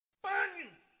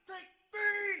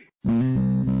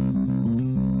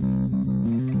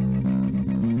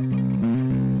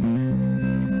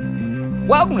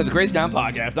Welcome to the Crazy Town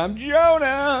Podcast. I'm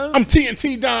Jonas. I'm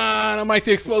TNT Don. I'm Mike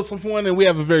the Explosive One, and we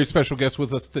have a very special guest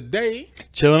with us today.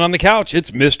 Chilling on the couch,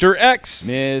 it's Mr. X.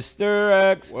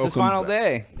 Mr. X. It's his final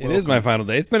day. It is my final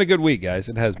day. It's been a good week, guys.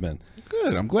 It has been.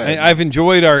 Good. I'm glad. I've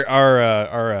enjoyed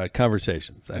our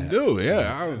conversations. I do,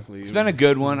 yeah. Honestly, It's been a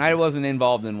good one. I wasn't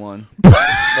involved in one, but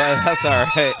that's all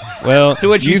right. Well, To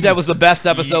which you said was the best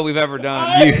episode we've ever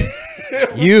done.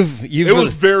 It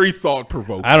was very thought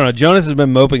provoking. I don't know. Jonas has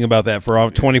been moping about that for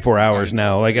 24 hours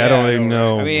now. Like I don't even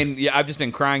know. I mean, yeah, I've just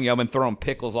been crying. Y'all been throwing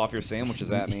pickles off your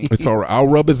sandwiches at me. It's all right. I'll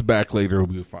rub his back later. It'll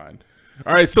be fine.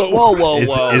 All right. So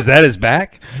Whoa. Is that his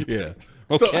back? Yeah.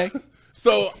 Okay.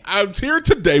 So I'm here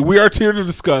today. We are here to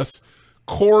discuss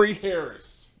Corey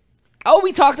Harris. Oh,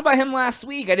 we talked about him last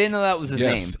week. I didn't know that was his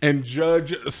name. And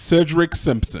Judge Cedric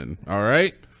Simpson. All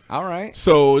right. All right.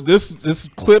 So this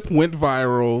clip went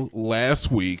viral last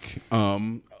week,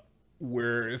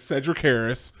 where Cedric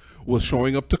Harris was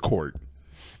showing up to court,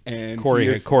 and Corey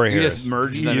You Harris. just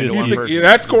merged them into one person. Yeah,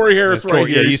 that's Corey Harris right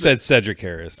here. Yeah, you said Cedric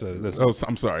Harris. So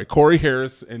I'm sorry, Corey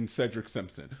Harris and Cedric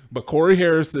Simpson. But Corey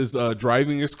Harris is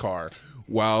driving his car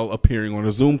while appearing on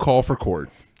a Zoom call for court.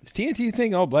 Is TNT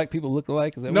thing all black people look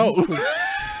alike? Is that No, what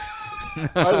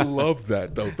I love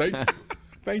that though.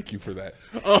 Thank you for that.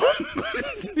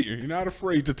 You're not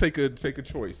afraid to take a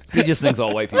choice. He just thinks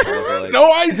all white people look alike. No,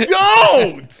 I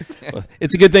don't.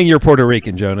 It's a good thing you're Puerto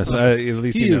Rican, Jonas. At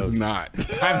least He he knows. is not.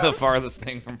 I'm the farthest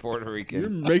thing from Puerto Rican. You're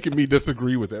making me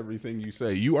disagree with everything you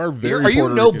say. You are very. Are you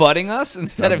Puerto no Rican. butting us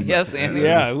instead of yes and?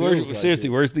 Yeah, feels seriously,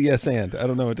 like where's the yes and? I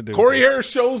don't know what to do. Corey Harris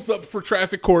shows up for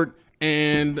traffic court,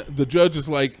 and the judge is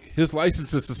like, his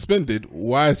license is suspended.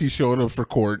 Why is he showing up for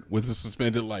court with a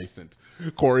suspended license?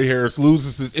 Corey Harris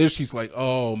loses his ish. He's like,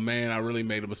 oh, man, I really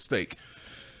made a mistake.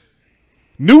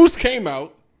 News came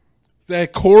out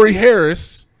that Corey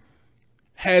Harris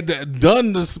had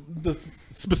done the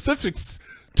specifics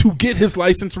to get his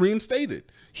license reinstated.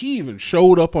 He even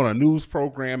showed up on a news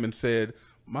program and said,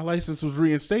 my license was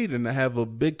reinstated, and I have a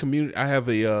big community. I have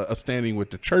a standing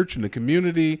with the church and the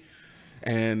community.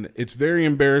 And it's very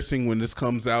embarrassing when this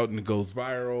comes out and it goes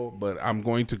viral, but I'm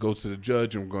going to go to the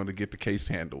judge and we're going to get the case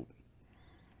handled.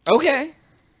 Okay.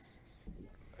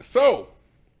 So,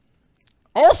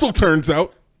 also turns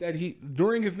out that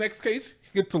during his next case,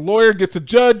 he gets a lawyer, gets a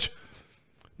judge.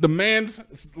 The man's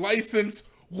license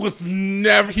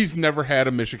he's never had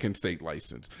a Michigan State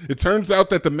license. It turns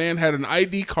out that the man had an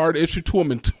ID card issued to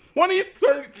him in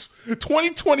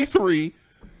 2023,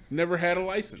 never had a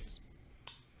license.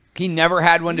 He never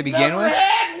had one to begin with? Never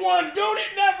had one, dude.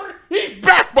 He's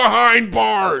back behind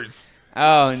bars.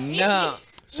 Oh, no.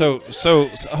 So hold So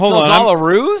on. it's all a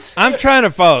ruse? I'm trying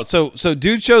to follow. So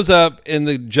dude shows up and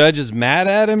the judge is mad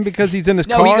at him because he's in his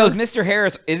car? No, he goes, Mr.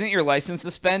 Harris, isn't your license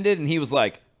suspended? And he was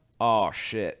like, oh,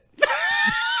 shit.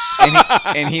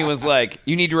 and he was like,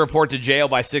 you need to report to jail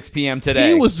by 6 p.m. today.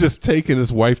 He was just taking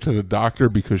his wife to the doctor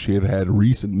because she had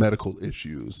recent medical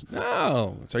issues.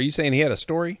 Oh, so are you saying he had a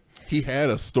story? He had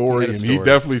a story, He had a and he story.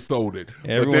 definitely sold it. But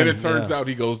then Everyone- it turns yeah. out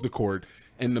he goes to court,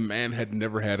 and the man had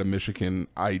never had a Michigan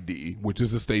ID, which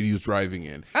is the state he was driving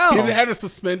in. Oh. He had a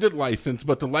suspended license,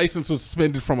 but the license was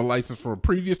suspended from a license from a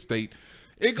previous state.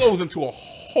 It goes into a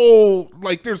whole,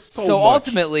 like, there's so much.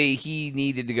 ultimately, he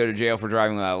needed to go to jail for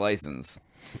driving without a license.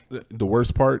 The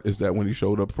worst part is that when he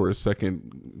showed up for his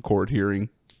second court hearing,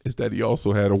 is that he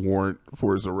also had a warrant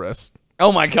for his arrest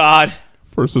Oh, my God.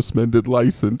 for suspended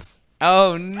license.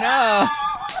 Oh, no.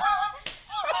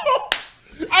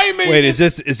 I mean, Wait, is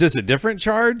this a different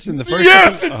charge than the first?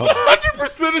 yes, one?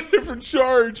 it's 100% a different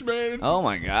charge, man. Oh,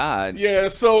 my God. Yeah,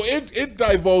 so it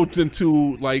divulged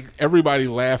into, like, everybody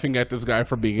laughing at this guy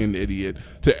for being an idiot,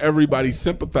 to everybody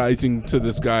sympathizing to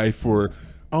this guy for,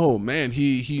 oh man,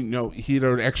 he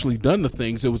had actually done the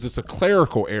things. It was just a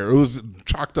clerical error. It was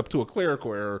chalked up to a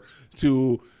clerical error,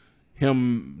 to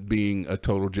him being a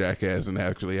total jackass and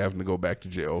actually having to go back to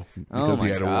jail because he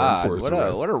had a warrant for his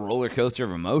arrest. What a roller coaster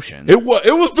of emotion. It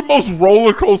was the most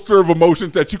roller coaster of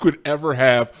emotions that you could ever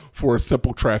have for a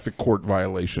simple traffic court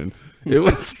violation. He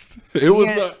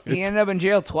ended up in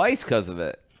jail twice because of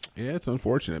it. Yeah, it's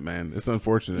unfortunate, man. It's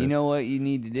unfortunate. You know what you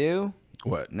need to do?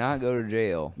 What? Not go to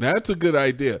jail. That's a good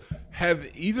idea. Have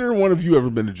either one of you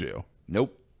ever been to jail?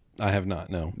 Nope. I have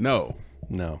not. No. No.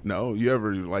 You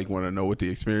ever want to know what the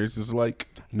experience is like?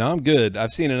 No, I'm good.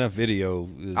 I've seen enough video.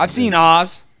 I've seen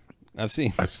Oz. I've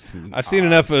seen Oz.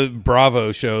 enough of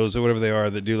Bravo shows or whatever they are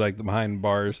that do like the behind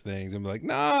bars things. I'm like,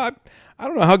 I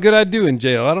don't know how good I'd do in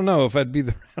jail. I don't know if I'd be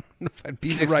the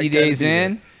 60 days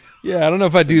in. Yeah, I don't know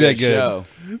if I'd do that good. Show.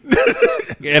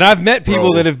 And I've met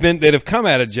people that have come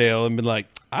out of jail and been like,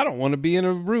 I don't want to be in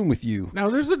a room with you. Now,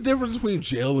 there's a difference between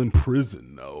jail and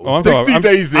prison, though. Oh, I'm 60 talking,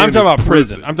 days I'm in talking is about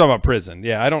prison. I'm talking about prison.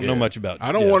 Yeah, I don't know much about.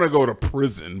 I don't want to go to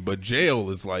prison, but jail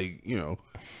is like, you know,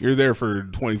 you're there for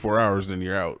 24 hours and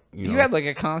you're out. You had like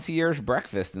a concierge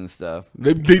breakfast and stuff.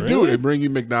 They do. They bring you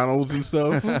McDonald's and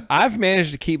stuff. I've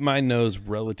managed to keep my nose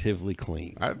relatively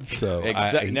clean.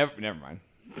 Never mind.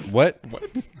 What? What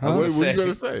are you going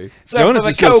to say? So Jonas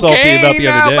is so salty about the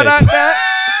other day.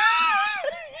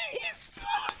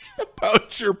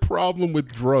 About your problem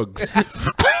with drugs.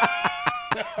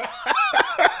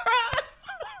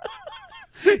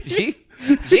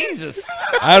 Jesus.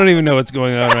 I don't even know what's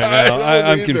going on right now.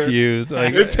 I'm either. confused.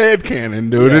 Like, It's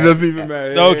headcanon, dude. It doesn't even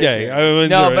matter. okay.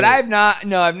 I've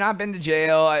not been to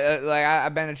jail.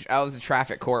 I was at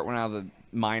traffic court when I was a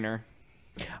minor.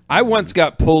 I once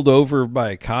got pulled over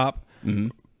by a cop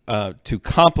to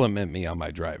compliment me on my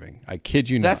driving. I kid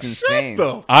you not. That's insane.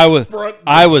 I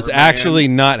was actually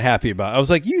not happy about it. I was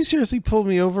like, you seriously pulled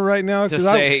me over right now? To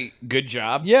say good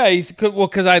job? Yeah,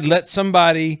 because I'd let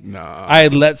somebody I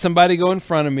had let somebody go in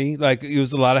front of me. Like, it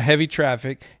was a lot of heavy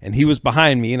traffic, and he was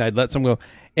behind me, and I'd let someone go.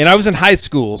 And I was in high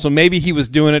school, so maybe he was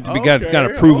doing it to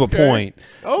kind of prove a point.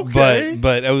 Okay.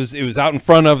 But it was out in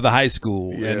front of the high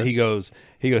school, and he goes,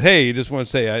 hey, I just want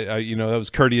to say, that was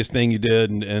a courteous thing you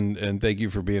did, and thank you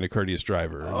for being a courteous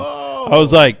driver. Oh. I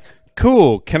was like,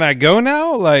 cool. Can I go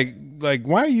now? Like,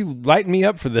 why are you lighting me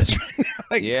up for this right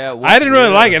now? Like, I didn't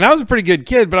really like it. And I was a pretty good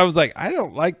kid, but I was like, I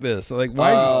don't like this. Like,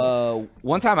 why?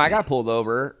 One time I got pulled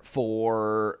over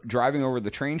for driving over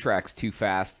the train tracks too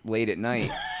fast late at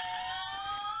night.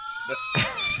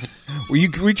 Were you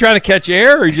trying to catch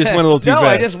air, or you just went a little too fast? No,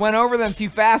 I just went over them too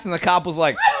fast, and the cop was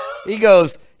like, he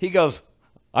goes,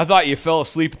 I thought you fell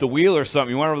asleep at the wheel or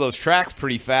something. You went over those tracks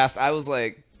pretty fast. I was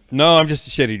like, no, I'm just a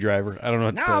shitty driver. I don't know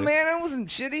what to say. no, man, I wasn't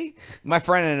shitty. My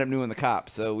friend ended up knowing the cop,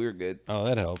 so we were good. Oh,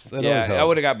 that helps. That Yeah, always helps. I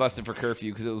would have got busted for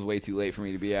curfew because it was way too late for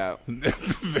me to be out.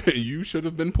 You should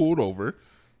have been pulled over.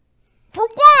 For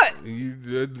what?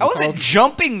 I I wasn't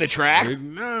jumping the tracks.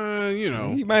 Nah, you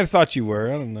know. You might have thought you were.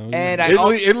 I don't know. And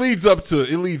it leads up to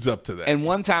that. And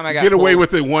one time I got get away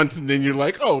with it once, and then you're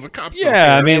like, oh, the cops.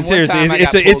 Yeah, I mean, And one seriously, time I it's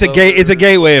got pulled it's a over.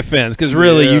 gateway offense, because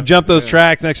really, Yeah, you jump those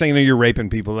tracks, next thing you know, you're raping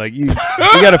people. Like, you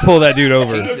got to pull that dude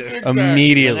over Jesus. The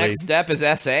immediately. next step is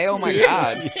SA. Oh my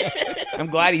god! I'm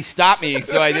glad he stopped me,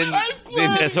 so I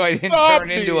didn't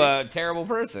turn into a terrible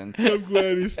person. I'm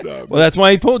glad he stopped. Well, that's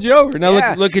why he pulled you over.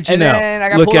 Now look at you and now. Then I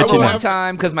got Look pulled at over you one now.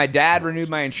 time because my dad renewed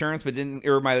my insurance, but didn't,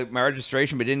 or my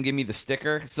registration, but didn't give me the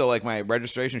sticker. So like my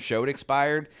registration showed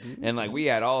expired, and like we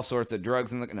had all sorts of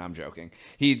drugs in the. No, I'm joking.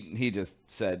 He just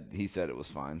said it was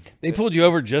fine. They pulled you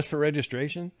over just for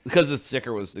registration Because the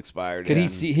sticker was expired. could yeah. he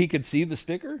see? He could see the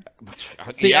sticker.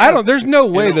 See, Yeah. I don't. There's no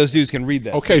way those dudes can read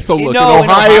that. Okay, sticker. so look, No, in in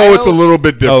Ohio, Ohio- it's a little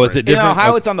bit different. Oh, is it In different?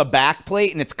 Ohio, it's on the back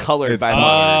plate and it's colored It's by colored.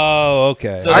 Oh,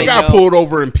 okay. So I they got know- pulled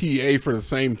over in PA for the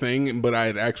same thing, but I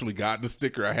had actually got the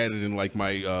sticker. I had it in like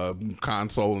my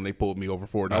console, and they pulled me over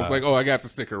for it. And I was like, "Oh, I got the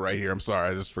sticker right here. I'm sorry,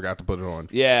 I just forgot to put it on."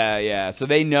 Yeah. So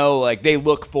they know, like, they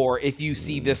look for if you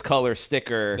see this color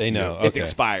sticker, They know, it's okay.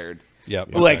 expired.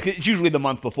 Yep. Like, it's usually the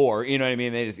month before. You know what I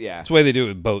mean? They just, That's the way they do it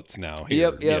with boats now.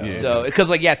 Here. Yep. Yeah. So, because,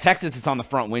 like, Texas, it's on the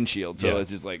front windshield, so Yeah. it's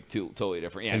just, like, totally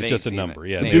different. Yeah, And it's they just ain't a seen number, it.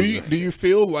 yeah. They Do ain't Do you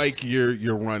feel like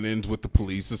your run-ins with the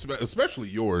police, especially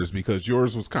yours, because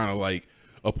yours was kind of like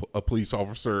a police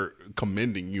officer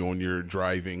commending you on your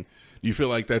driving? Do you feel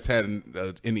like that's had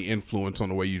any influence on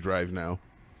the way you drive now?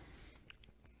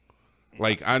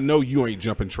 Like, I know you ain't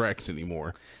jumping tracks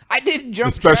anymore, I didn't jump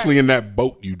especially in that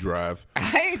boat you drive.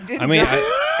 I didn't I mean, jump,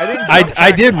 I didn't jump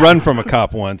I did run from a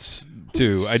cop once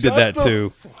too. I did that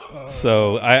too.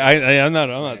 So I'm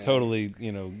not totally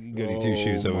goody two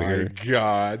shoes over here.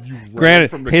 God, you ran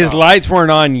from Granted, the his cops. lights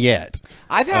weren't on yet.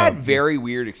 I've had very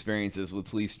weird experiences with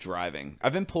police driving.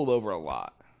 I've been pulled over a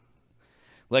lot.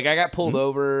 Like, I got pulled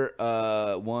over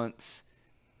once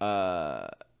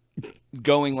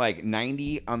going like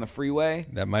 90 on the freeway,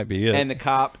 That might be it. and the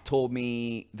cop told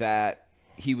me that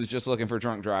he was just looking for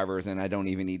drunk drivers, and I don't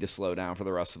even need to slow down for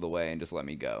the rest of the way and just let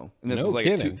me go. And this No was like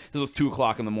kidding. this was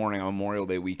 2:00 in the morning on Memorial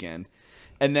Day weekend.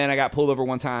 And then I got pulled over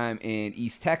one time in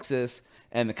East Texas,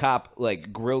 and the cop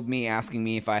like grilled me, asking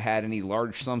me if I had any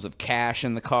large sums of cash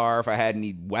in the car, if I had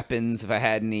any weapons, if I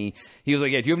had any. He was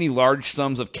like, "Yeah, do you have any large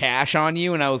sums of cash on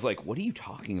you?" And I was like, "What are you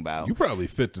talking about?" You probably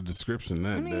fit the description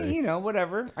that I mean, day.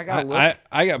 whatever. I got a look.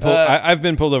 I got pulled. I've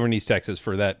been pulled over in East Texas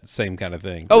for that same kind of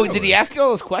thing. Oh, did he ask you all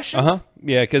those questions?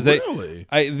 Yeah, because Really?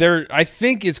 I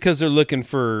think it's because they're looking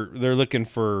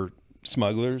for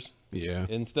smugglers. Yeah.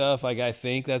 and stuff. Like I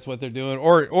think that's what they're doing,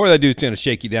 or that dude's going to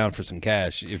shake you down for some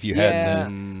cash if you had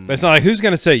some. But it's not like who's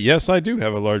going to say yes, I do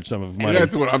have a large sum of money.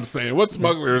 That's what I'm saying. What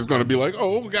smuggler is going to be like?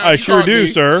 Oh, God, I sure do,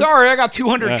 sir. Sorry, I got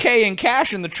 $200K in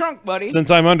cash in the trunk, buddy.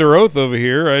 Since I'm under oath over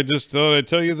here, I just thought I'd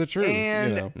tell you the truth.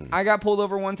 And I got pulled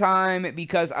over one time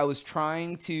because I was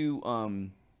trying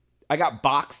to. I got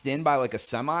boxed in by like a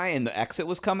semi, and the exit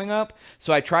was coming up,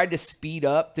 so I tried to speed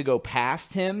up to go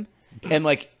past him. And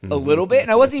like a little bit, and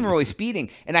I wasn't even really speeding,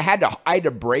 and I had to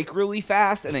brake really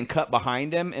fast and then cut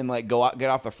behind him and like get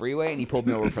off the freeway, and he pulled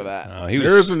me over for that.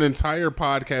 There's an entire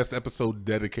podcast episode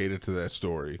dedicated to that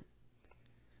story.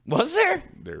 Was there?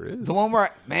 There is. The one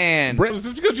where man, Brett,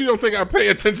 just because you don't think I pay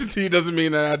attention to you doesn't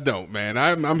mean that I don't, man.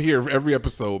 I'm here every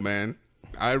episode, man.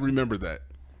 I remember that.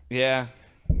 Yeah.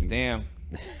 Damn.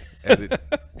 Edit.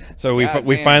 So we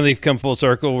finally come full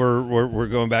circle. We're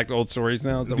going back to old stories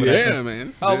now. Is that what happened?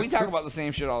 Man. Oh, we talk about the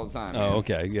same shit all the time. Man. Oh,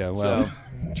 okay. Yeah. Well,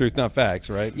 truth not facts,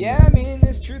 right? Yeah, I mean,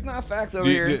 it's truth not facts over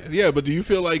here. Yeah, but do you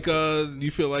feel like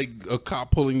a cop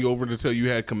pulling you over to tell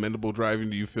you had commendable driving?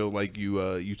 Do you feel like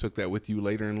you took that with you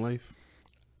later in life?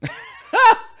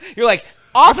 You're like,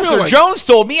 Officer Jones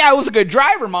told me I was a good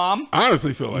driver, Mom. I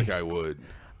honestly feel like I would.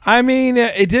 I mean,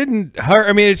 it didn't hurt.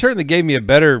 I mean, it certainly gave me a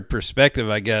better perspective,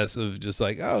 I guess, of just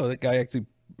like, oh, that guy actually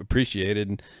appreciated.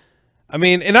 And I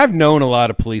mean, and I've known a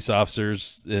lot of police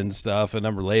officers and stuff, and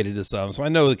I'm related to some, so I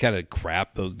know the kind of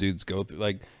crap those dudes go through.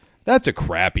 Like, that's a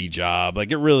crappy job.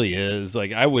 Like, it really is.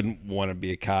 Like, I wouldn't want to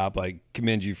be a cop. Like,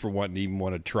 commend you for wanting to even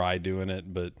want to try doing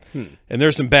it. But and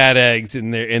there's some bad eggs in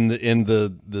there in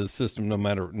the system. No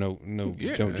matter don't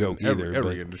joke either.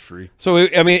 Every industry. So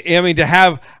I mean to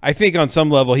have, I think on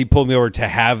some level he pulled me over to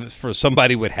have for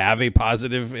somebody would have a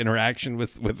positive interaction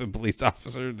with a police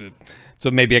officer.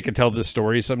 So maybe I could tell this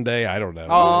story someday. I don't know.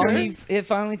 Oh, it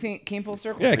finally came full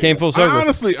circle. Yeah, it came full circle.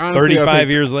 Honestly,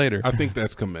 35 years later. I think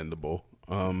that's commendable.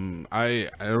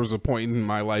 There was a point in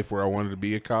my life where I wanted to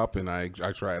be a cop, and I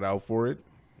tried out for it,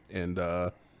 and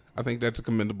I think that's a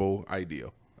commendable idea.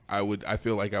 I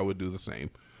feel like I would do the same.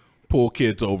 Pull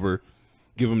kids over,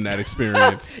 give them that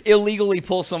experience. Illegally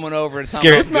pull someone over. It's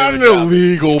not an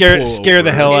illegal scare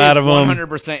the hell out of them.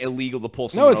 100% illegal to pull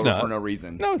someone over for no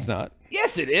reason. No, it's not.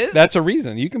 Yes, it is. That's a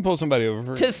reason. You can pull somebody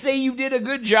over to say you did a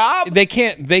good job. They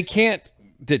can't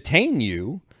detain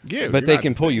you. Yeah, but they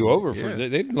can pull you over for they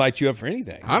didn't light you up for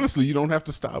anything. Honestly, you don't have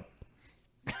to stop.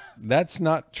 That's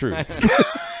not true.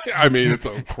 I mean, it's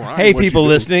a crime. Hey, people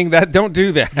listening, don't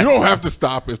do that. You don't have to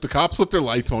stop. If the cops put their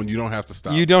lights on, you don't have to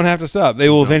stop. You don't have to stop. They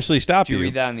will eventually stop you. Did you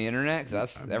read that on the internet?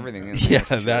 Because that's everything. Yeah,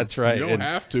 that's right. You don't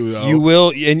have to, though. You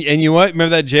will, and you what?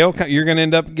 Remember that jail? You're going to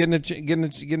end up getting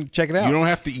check it out. You don't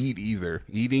have to eat either.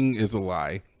 Eating is a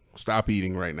lie. Stop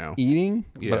eating right now. Eating?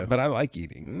 Yeah. But I like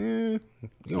eating.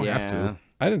 You don't have to.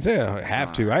 I didn't say I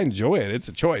have to. I enjoy it. It's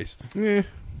a choice. Quit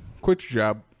your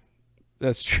job.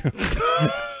 That's true.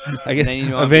 I guess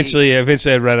eventually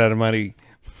I'd run out of money.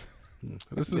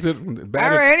 This is it. All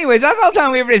right. Anyways, that's all the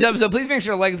time we have for today's episode. Please make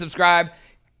sure to like and subscribe.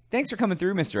 Thanks for coming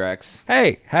through, Mr. X.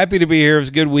 Hey, happy to be here. It was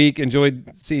a good week.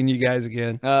 Enjoyed seeing you guys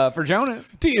again. For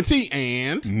Jonas, TNT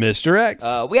and Mr. X.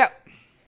 we out.